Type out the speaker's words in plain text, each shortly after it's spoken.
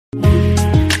Hello,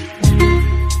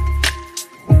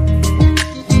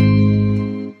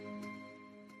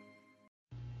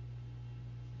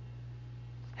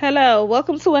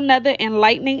 welcome to another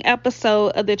enlightening episode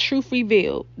of The Truth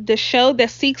Revealed, the show that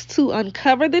seeks to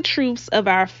uncover the truths of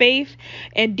our faith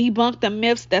and debunk the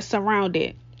myths that surround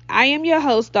it. I am your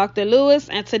host, Dr. Lewis,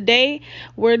 and today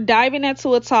we're diving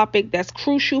into a topic that's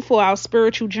crucial for our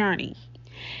spiritual journey: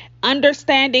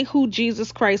 understanding who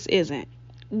Jesus Christ isn't.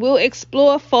 We'll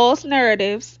explore false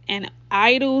narratives and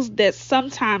idols that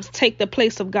sometimes take the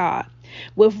place of God,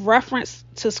 with reference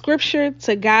to scripture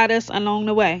to guide us along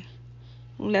the way.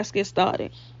 Let's get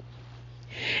started.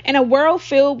 In a world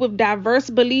filled with diverse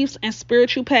beliefs and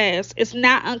spiritual paths, it's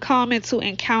not uncommon to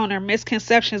encounter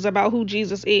misconceptions about who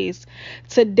Jesus is.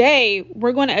 Today,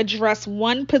 we're going to address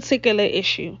one particular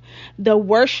issue: the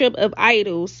worship of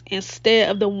idols instead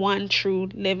of the one true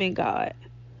living God.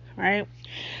 Right?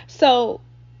 So,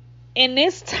 in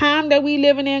this time that we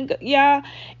living in, y'all,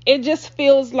 it just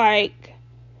feels like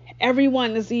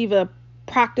everyone is either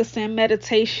practicing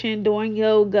meditation, doing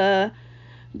yoga.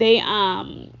 They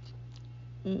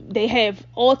have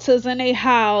altars in their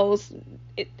house.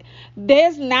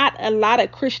 There's not a lot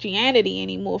of Christianity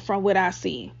anymore from what I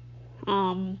see.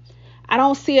 I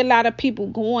don't see a lot of people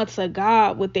going to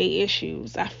God with their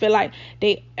issues. I feel like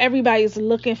everybody's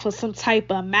looking for some type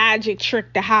of magic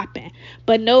trick to happen,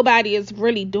 but nobody is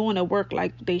really doing the work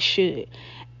like they should.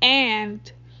 And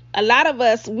a lot of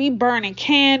us, we burning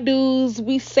candles,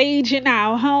 we saging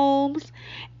our homes,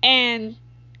 and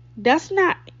that's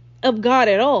not of God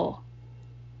at all.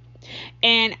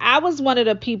 And I was one of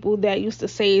the people that used to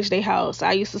sage their house.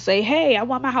 I used to say, hey, I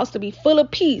want my house to be full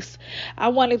of peace. I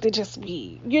want it to just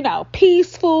be,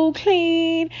 peaceful,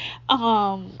 clean.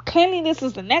 Cleanliness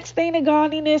is the next thing to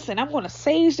godliness. And I'm going to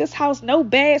sage this house, no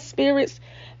bad spirits.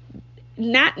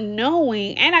 Not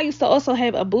knowing. And I used to also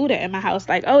have a Buddha in my house.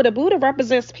 Like, oh, the Buddha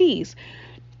represents peace.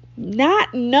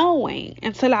 Not knowing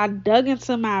until I dug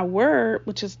into my word,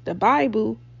 which is the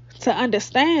Bible, to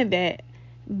understand that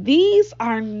these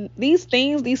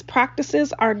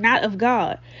practices are not of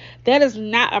God. That is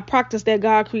not a practice that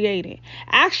God created.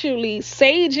 Actually,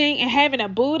 saging and having a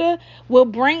Buddha will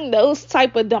bring those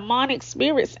type of demonic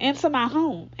spirits into my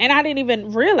home. And I didn't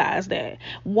even realize that.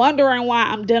 Wondering why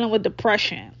I'm dealing with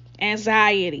depression,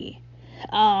 anxiety.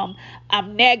 I'm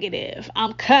negative.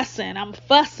 I'm cussing. I'm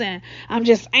fussing. I'm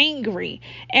just angry.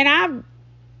 And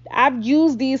I've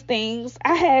used these things.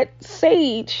 I had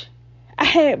sage. I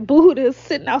had Buddhas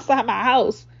sitting outside my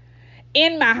house,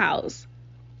 in my house,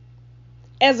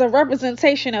 as a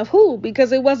representation of who?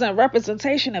 Because it wasn't a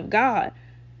representation of God.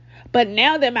 But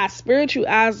now that my spiritual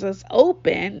eyes is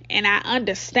open and I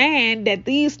understand that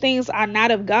these things are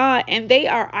not of God and they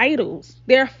are idols.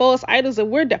 They're false idols, and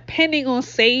we're depending on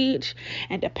sage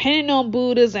and depending on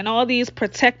Buddhas and all these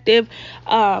protective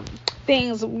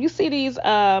things. You see these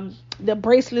the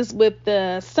bracelets with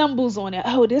the symbols on it.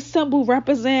 Oh, this symbol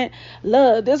represent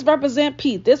love. This represent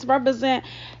peace. This represent,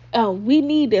 we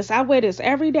need this. I wear this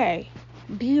every day.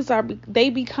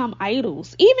 They become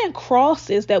idols. Even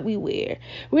crosses that we wear.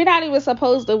 We're not even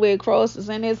supposed to wear crosses,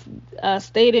 and it's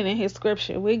stated in his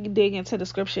scripture. We dig into the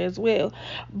scripture as well.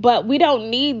 But we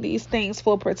don't need these things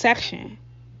for protection.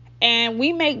 And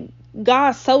we make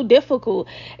God so difficult.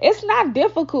 It's not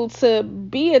difficult to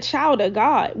be a child of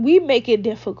God. We make it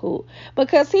difficult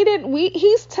because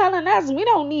he's telling us we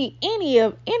don't need any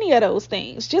of those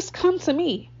things. Just come to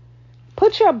me.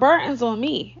 Put your burdens on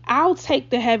me. I'll take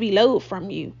the heavy load from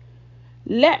you.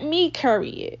 Let me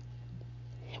carry it.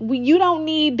 You don't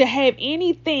need to have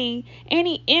anything,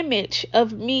 any image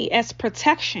of me as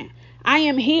protection. I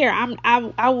am here.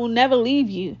 I will never leave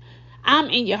you. I'm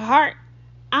in your heart.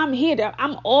 I'm here.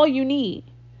 I'm all you need.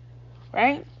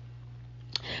 Right?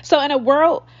 So in a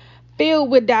world filled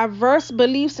with diverse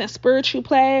beliefs and spiritual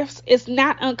paths, it's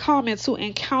not uncommon to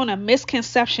encounter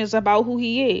misconceptions about who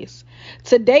he is.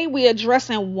 Today, we're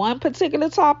addressing one particular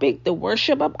topic: the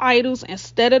worship of idols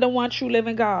instead of the one true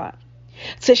living God.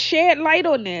 To shed light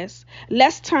on this,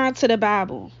 let's turn to the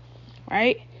Bible,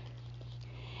 right?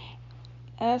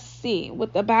 Let's see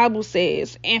what the Bible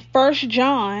says in 1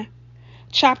 John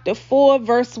chapter 4,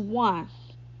 verse 1.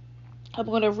 I'm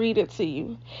going to read it to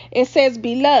you. It says,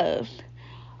 "Beloved,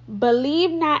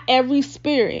 believe not every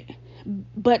spirit,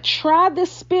 but try the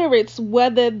spirits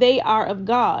whether they are of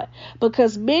God,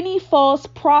 because many false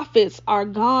prophets are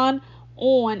gone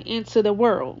on into the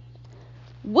world."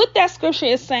 What that scripture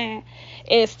is saying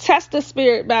is test the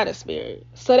spirit by the spirit.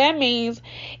 So that means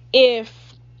if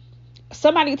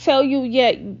somebody tell you,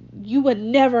 yeah, you would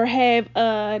never have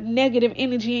a negative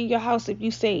energy in your house if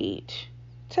you sage,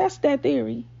 test that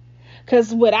theory.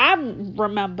 Because what I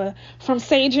remember from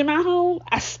saging my home,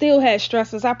 I still had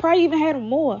stresses. I probably even had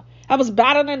more. I was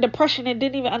battling depression and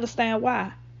didn't even understand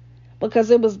why. Because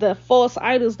it was the false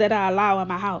idols that I allow in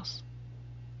my house.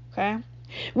 Okay?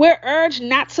 We're urged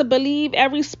not to believe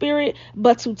every spirit,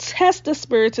 but to test the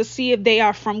spirit to see if they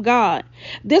are from God.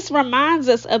 This reminds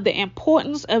us of the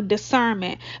importance of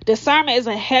discernment. Discernment is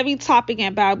a heavy topic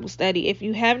in Bible study. If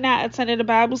you have not attended a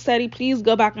Bible study, please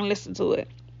go back and listen to it.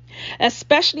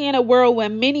 Especially in a world where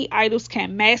many idols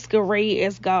can masquerade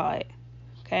as God.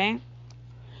 Okay?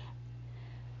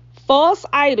 False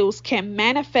idols can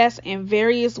manifest in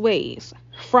various ways,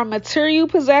 from material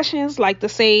possessions like the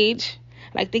sage,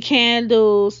 like the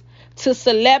candles, to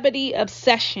celebrity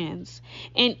obsessions,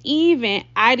 and even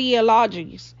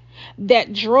ideologies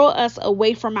that draw us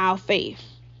away from our faith.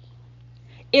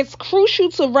 It's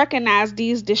crucial to recognize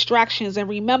these distractions and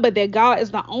remember that God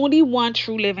is the only one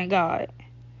true living God.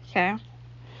 Okay?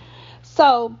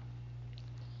 So,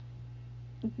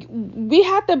 we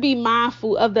have to be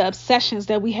mindful of the obsessions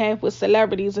that we have with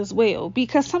celebrities as well,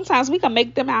 because sometimes we can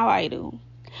make them our idol.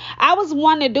 I was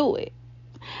one to do it.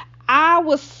 I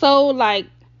was so like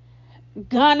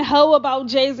gun-ho about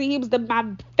Jay-Z. He was my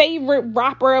favorite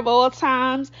rapper of all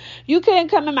times. You couldn't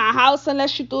come in my house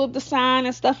unless you threw up the sign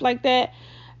and stuff like that,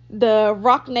 the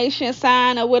Rock Nation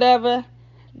sign or whatever,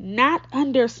 not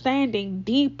understanding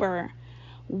deeper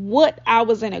what I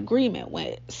was in agreement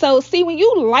with. So see, when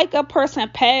you like a person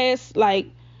past, like,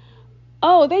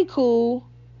 oh, they cool,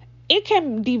 it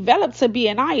can develop to be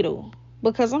an idol.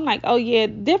 Because I'm like, oh yeah,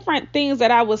 different things that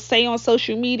I would say on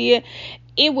social media,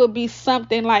 it would be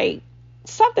something like,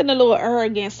 something a little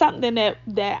arrogant, something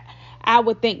that I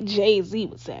would think Jay-Z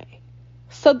would say.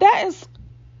 So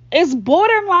it's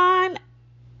borderline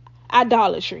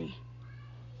idolatry.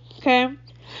 Okay?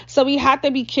 So we have to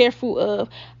be careful of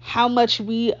how much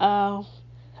we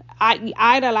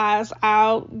idolize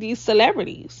these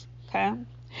celebrities. Okay?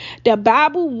 The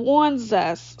Bible warns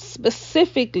us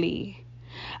specifically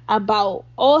about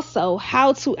also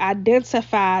how to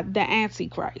identify the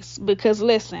Antichrist. Because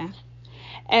listen,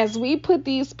 as we put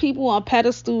these people on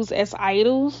pedestals as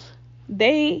idols,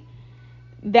 that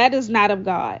is not of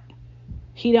God.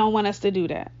 He don't want us to do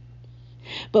that.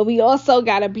 But we also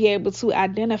got to be able to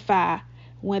identify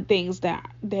when things that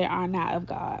they are not of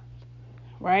God.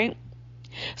 Right?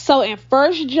 So in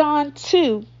 1 John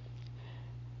 2,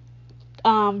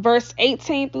 verse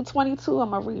 18 through 22, I'm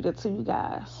going to read it to you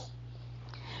guys.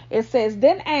 It says,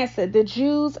 Then answered the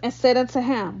Jews and said unto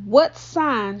him, What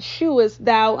sign shewest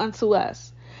thou unto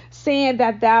us, saying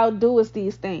that thou doest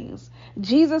these things?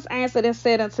 Jesus answered and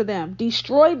said unto them,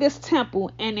 Destroy this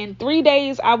temple, and in 3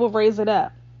 days I will raise it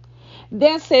up.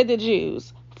 Then said the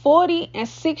Jews,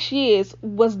 46 years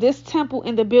was this temple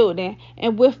in the building,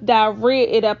 and wilt thou rear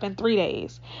it up in 3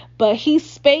 days? But he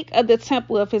spake of the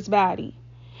temple of his body.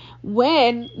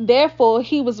 When, therefore,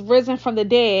 he was risen from the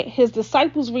dead, his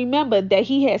disciples remembered that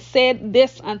he had said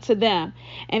this unto them,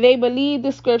 and they believed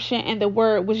the scripture and the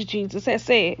word which Jesus had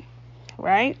said.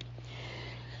 Right?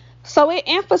 So it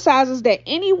emphasizes that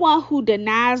anyone who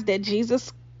denies that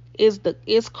Jesus is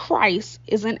Christ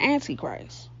is an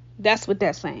antichrist. That's what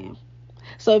that's saying.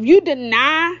 So if you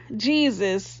deny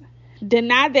Jesus,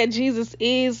 deny that Jesus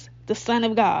is the Son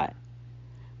of God,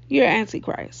 you're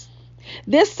antichrist.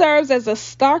 This serves as a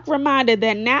stark reminder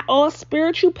that not all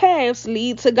spiritual paths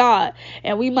lead to God,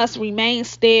 and we must remain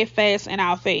steadfast in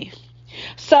our faith.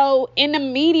 So in the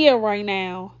media right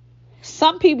now,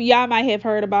 some people, y'all might have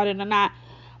heard about it or not,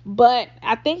 but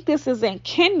I think this is in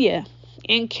Kenya.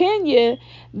 In Kenya,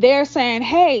 they're saying,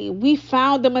 hey, we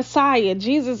found the Messiah.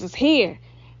 Jesus is here.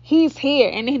 He's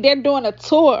here. And they're doing a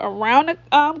tour around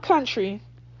the country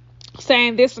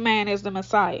saying this man is the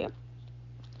Messiah.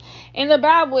 In the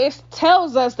Bible, it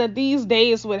tells us that these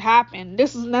days would happen.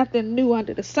 This is nothing new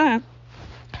under the sun.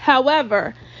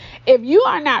 However, if you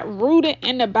are not rooted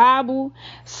in the Bible,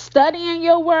 studying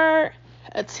your word,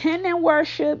 attending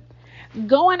worship,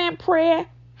 going in prayer,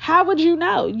 how would you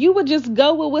know? You would just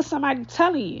go with what somebody's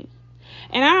telling you.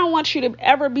 And I don't want you to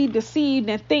ever be deceived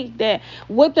and think that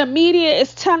what the media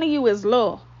is telling you is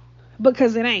law,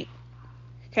 because it ain't.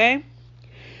 Okay?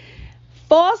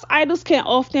 False idols can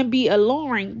often be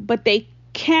alluring, but they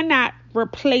cannot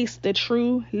replace the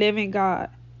true living God.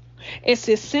 It's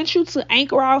essential to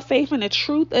anchor our faith in the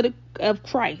truth of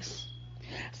Christ.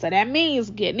 So that means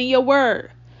getting in your word,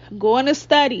 going to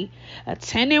study,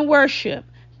 attending worship,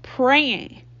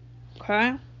 praying.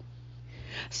 Okay?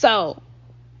 So,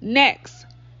 next,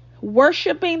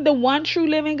 worshiping the one true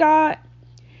living God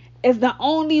is the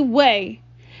only way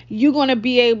you're going to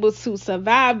be able to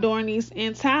survive during these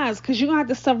end times, because you're going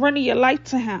to have to surrender your life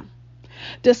to him.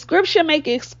 The scripture make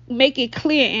it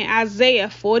clear in Isaiah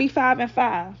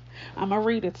 45:5. I'm going to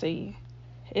read it to you.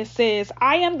 It says,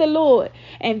 I am the Lord,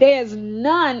 and there is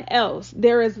none else.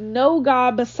 There is no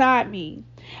God beside me.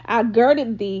 I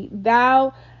girded thee,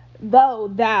 though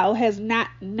thou hast not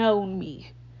known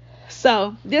me.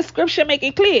 So this scripture make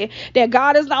it clear that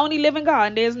God is the only living God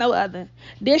and there's no other.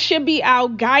 This should be our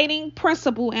guiding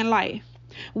principle in life.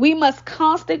 We must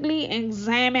constantly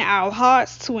examine our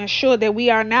hearts to ensure that we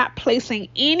are not placing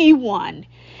anyone,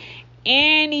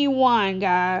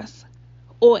 guys,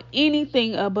 or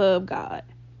anything above God.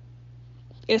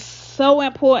 It's so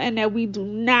important that we do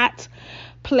not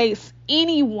place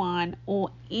anyone or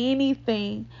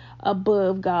anything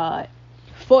above God.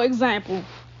 For example,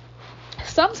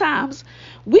 sometimes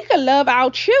we could love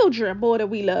our children more than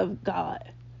we love God.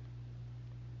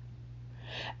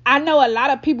 I know a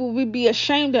lot of people would be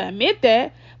ashamed to admit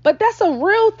that, but that's a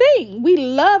real thing. We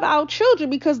love our children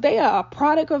because they are a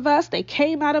product of us. They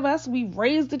came out of us. We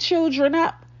raised the children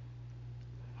up.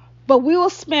 But we will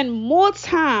spend more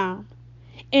time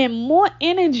and more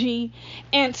energy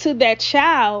into that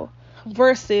child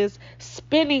versus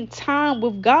spending time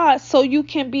with God so you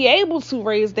can be able to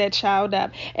raise that child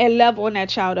up and love on that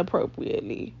child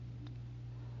appropriately.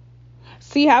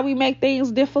 See how we make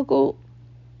things difficult?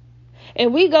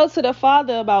 And we go to the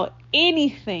Father about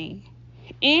anything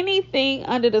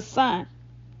under the sun.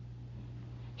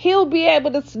 He'll be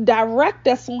able to direct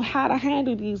us on how to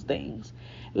handle these things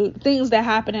that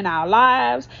happen in our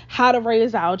lives, how to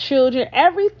raise our children.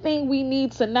 Everything we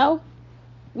need to know,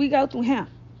 we go through him.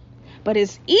 But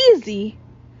it's easy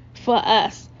for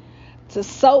us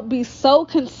to be so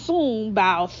consumed by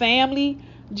our family,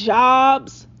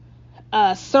 jobs,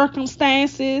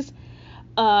 circumstances,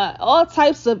 all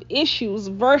types of issues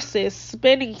versus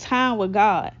spending time with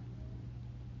God.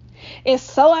 It's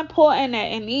so important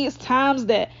that in these times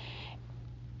that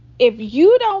if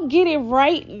you don't get it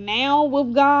right now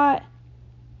with God,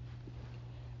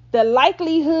 the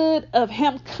likelihood of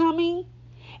him coming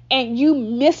and you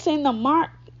missing the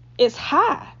mark is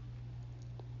high.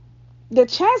 The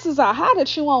chances are high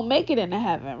that you won't make it into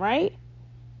heaven, right?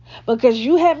 Because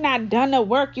you have not done the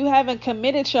work. You haven't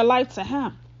committed your life to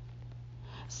him.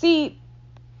 See,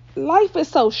 life is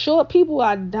so short. People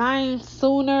are dying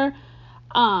sooner.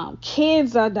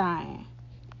 Kids are dying.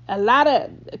 A lot of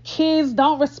kids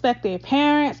don't respect their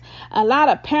parents. A lot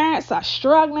of parents are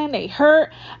struggling. They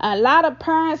hurt. A lot of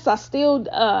parents are still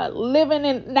living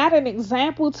in not an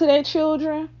example to their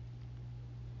children.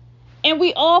 And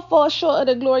we all fall short of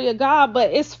the glory of God.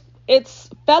 But it's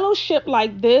fellowship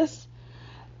like this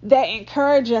that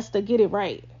encourage us to get it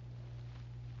right.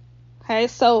 Okay,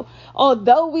 so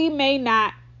although we may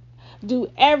not do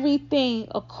everything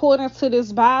according to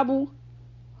this Bible,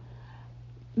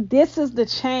 this is the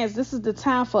chance, this is the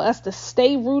time for us to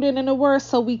stay rooted in the word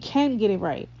so we can get it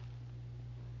right.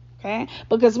 Okay?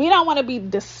 Because we don't want to be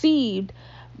deceived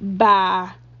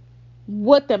by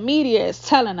what the media is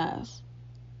telling us.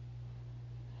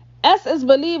 Us as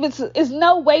believers, is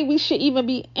no way we should even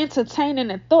be entertaining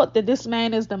the thought that this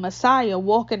man is the Messiah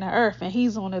walking the earth and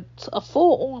he's on a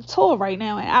full-on tour right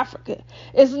now in Africa.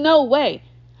 It's no way.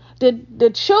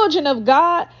 The children of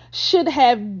God should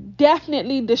have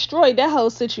definitely destroyed that whole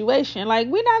situation. Like,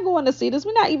 we're not going to see this.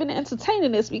 We're not even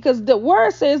entertaining this because the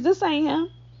word says this ain't him.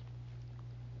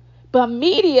 But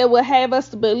media will have us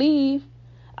to believe,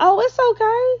 oh, it's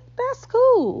okay. That's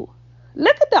cool.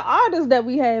 Look at the artists that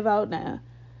we have out now.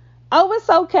 Oh, it's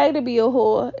okay to be a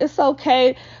whore. It's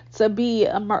okay to be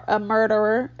a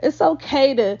murderer. It's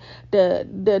okay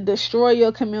to destroy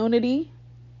your community.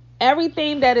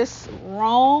 Everything that is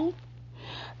wrong,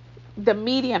 the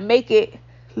media make it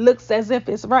looks as if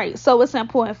it's right. So it's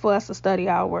important for us to study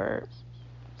our word.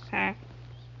 Okay.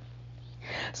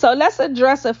 So let's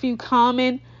address a few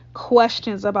common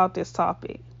questions about this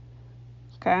topic.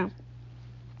 Okay.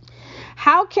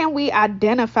 How can we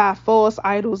identify false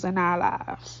idols in our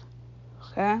lives?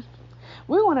 Okay.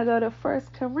 We want to go to 1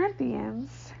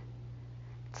 Corinthians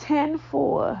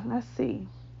 10:4. Let's see.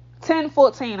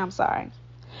 10:14, I'm sorry.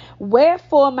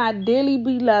 Wherefore, my dearly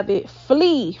beloved,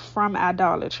 flee from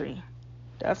idolatry.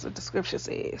 That's what the scripture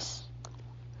says.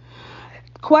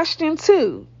 Question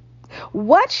 2.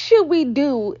 What should we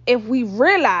do if we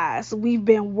realize we've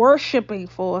been worshiping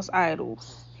false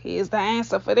idols? Here's the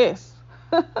answer for this.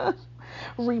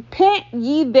 Repent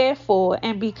ye therefore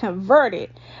and be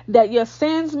converted, that your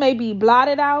sins may be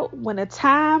blotted out when the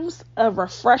times of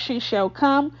refreshing shall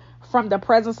come from the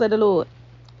presence of the Lord.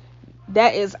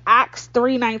 That is Acts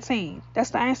 3:19.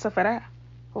 That's the answer for that.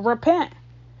 Repent.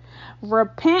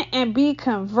 Repent and be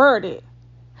converted.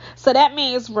 So that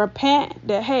means repent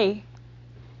that, hey,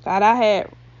 God, I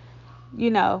had,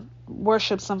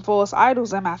 worshiped some false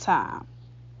idols in my time.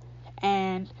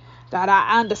 And God,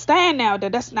 I understand now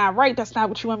that that's not right. That's not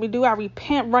what you want me to do. I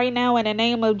repent right now in the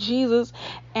name of Jesus.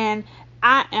 And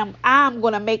I'm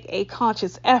going to make a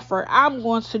conscious effort. I'm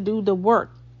going to do the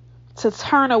work to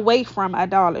turn away from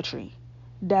idolatry.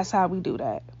 That's how we do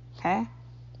that. Okay.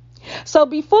 So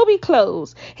before we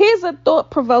close, here's a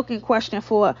thought-provoking question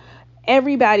for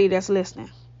everybody that's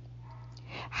listening.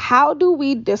 How do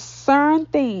we discern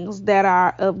things that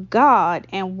are of God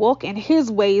and walk in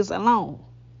his ways alone?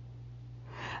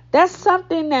 That's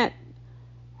something that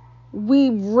we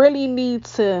really need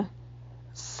to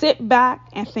sit back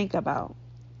and think about.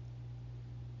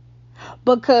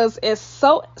 Because it's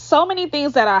so many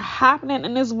things that are happening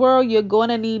in this world, you're going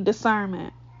to need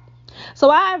discernment. So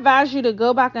I advise you to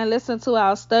go back and listen to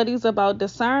our studies about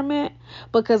discernment,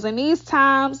 because in these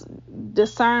times,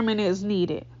 discernment is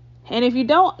needed. And if you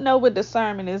don't know what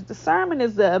discernment is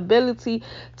the ability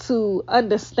to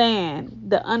understand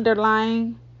the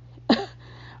underlying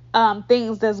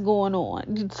things that's going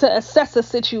on, to assess a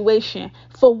situation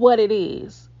for what it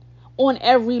is on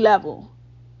every level.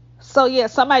 So yeah,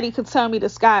 somebody could tell me the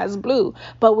sky is blue,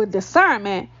 but with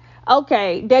discernment,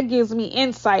 okay, that gives me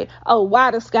insight. Oh,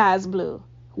 why the sky is blue?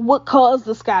 What caused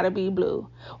the sky to be blue?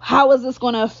 How is this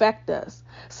going to affect us?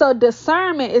 So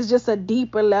discernment is just a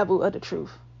deeper level of the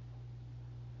truth.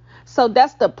 So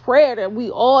that's the prayer that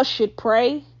we all should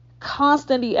pray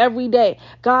constantly every day.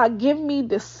 God, give me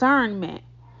discernment.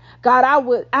 God,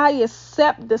 I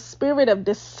accept the spirit of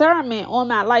discernment on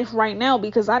my life right now,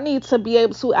 because I need to be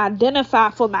able to identify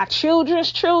for my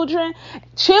children's children,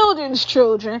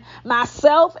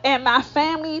 myself and my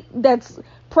family that's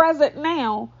present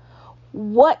now,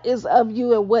 what is of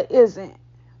you and what isn't.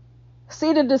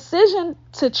 See, the decision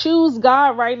to choose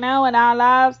God right now in our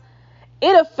lives,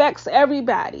 it affects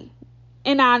everybody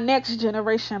in our next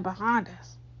generation behind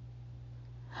us.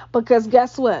 Because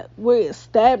guess what? We're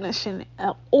establishing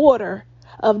an order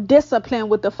of discipline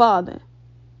with the Father.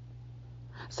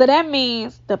 So that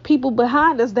means the people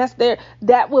behind us,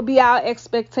 that will be our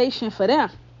expectation for them.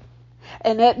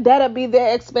 And that'll be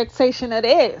their expectation of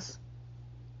theirs.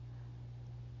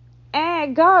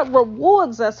 And God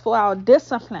rewards us for our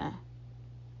discipline.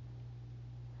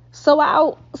 So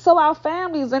our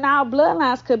families and our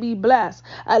bloodlines could be blessed.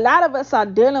 A lot of us are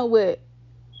dealing with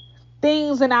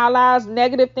things in our lives,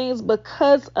 negative things,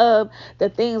 because of the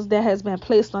things that has been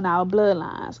placed on our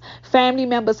bloodlines. Family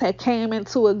members had came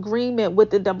into agreement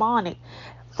with the demonic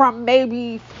from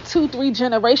maybe 2-3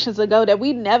 generations ago that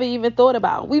we never even thought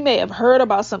about. We may have heard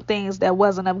about some things that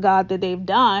wasn't of God that they've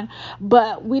done,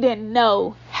 but we didn't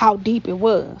know how deep it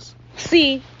was.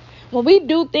 See, when we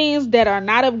do things that are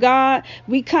not of God,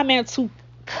 we come into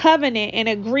covenant and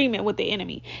agreement with the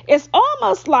enemy. It's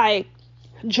almost like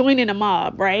joining a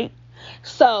mob, right?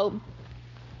 So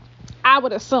I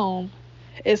would assume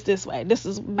it's this way. This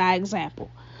is my example.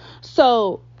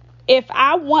 So if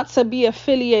I want to be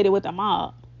affiliated with a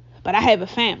mob, but I have a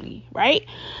family, right?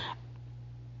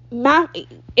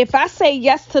 If I say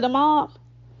yes to the mob,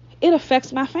 it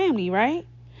affects my family, right?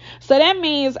 So that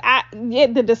means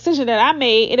the decision that I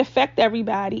made, it affects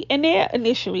everybody. And they're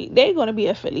going to be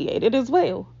affiliated as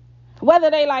well, whether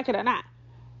they like it or not.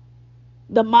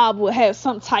 The mob will have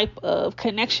some type of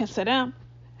connection to them.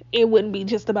 It wouldn't be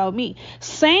just about me.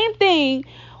 Same thing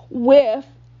with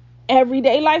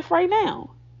everyday life right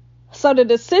now. So the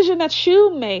decision that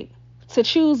you make to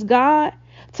choose God,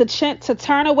 to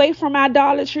turn away from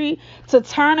idolatry, to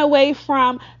turn away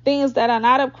from things that are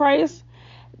not of Christ,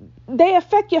 they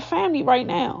affect your family right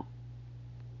now.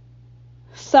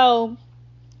 So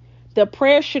the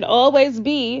prayer should always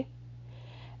be,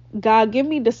 God, give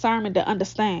me discernment to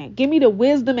understand. Give me the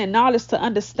wisdom and knowledge to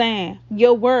understand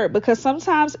your word. Because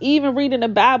sometimes even reading the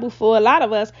Bible for a lot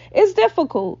of us is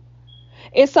difficult.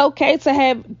 It's okay to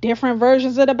have different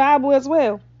versions of the Bible as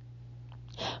well.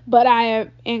 But I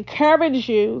encourage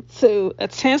you to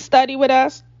attend study with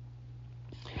us.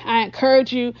 I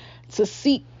encourage you to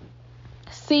seek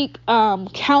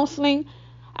counseling.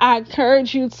 I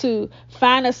encourage you to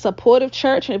find a supportive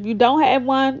church. If you don't have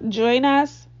one, join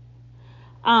us.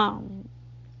 I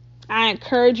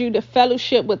encourage you to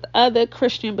fellowship with other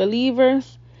Christian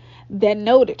believers that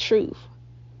know the truth.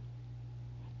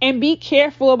 And be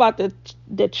careful about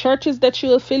the churches that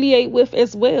you affiliate with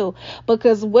as well.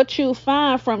 Because what you'll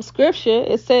find from scripture,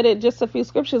 it said it just a few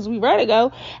scriptures we read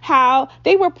ago, how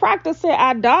they were practicing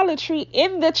idolatry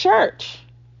in the church.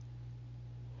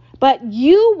 But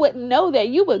you wouldn't know that.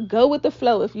 You would go with the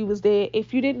flow if you was there,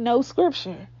 if you didn't know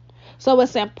scripture. So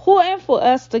it's important for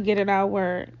us to get in our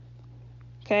word.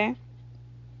 Okay.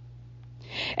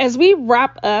 As we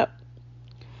wrap up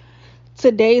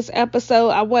today's episode,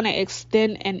 I want to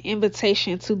extend an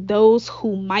invitation to those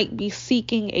who might be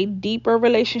seeking a deeper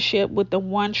relationship with the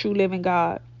one true living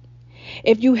God.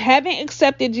 If you haven't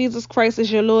accepted Jesus Christ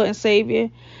as your Lord and Savior,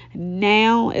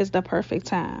 now is the perfect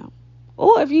time.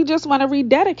 Or if you just want to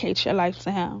rededicate your life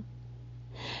to Him,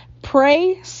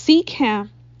 pray, seek Him,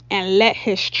 and let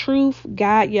His truth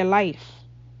guide your life.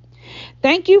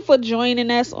 Thank you for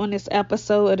joining us on this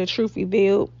episode of The Truth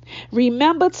Revealed.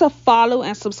 Remember to follow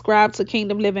and subscribe to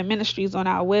Kingdom Living Ministries on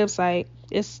our website.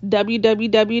 It's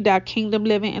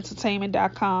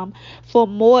www.kingdomlivingentertainment.com for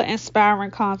more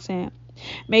inspiring content.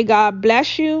 May God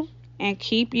bless you and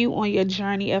keep you on your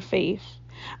journey of faith.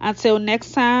 Until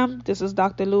next time, this is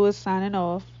Dr. Lewis signing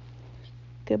off.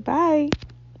 Goodbye.